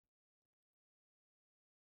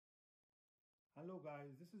Hello guys,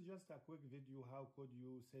 this is just a quick video how could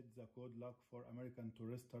you set the code lock for American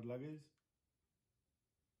Tourister luggage.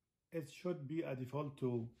 It should be a default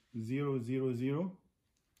to 000.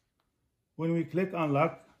 When we click on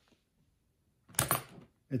lock,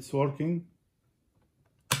 it's working.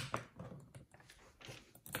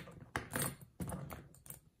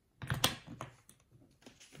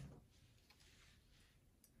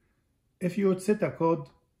 If you would set a code,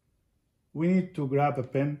 we need to grab a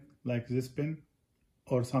pen like this pen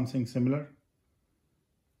or something similar.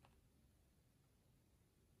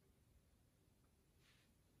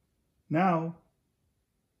 Now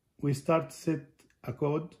we start set a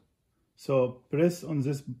code. So press on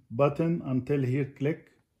this button until here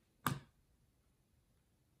click.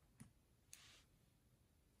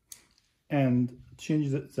 And change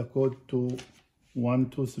the code to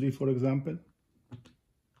 123 for example.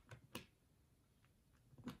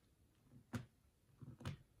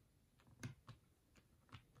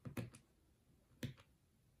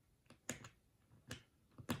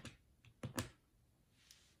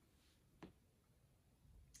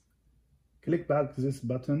 Click back this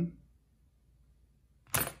button,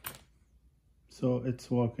 so it's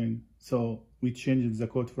working. So we changed the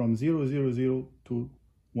code from 000 to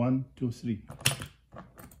 123.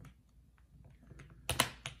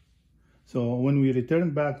 So when we return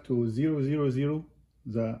back to 000,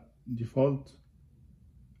 the default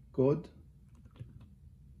code,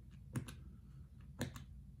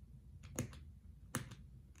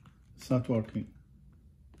 it's not working.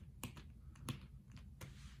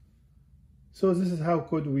 So this is how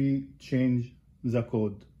could we change the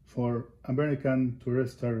code for American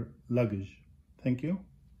Tourister luggage. Thank you.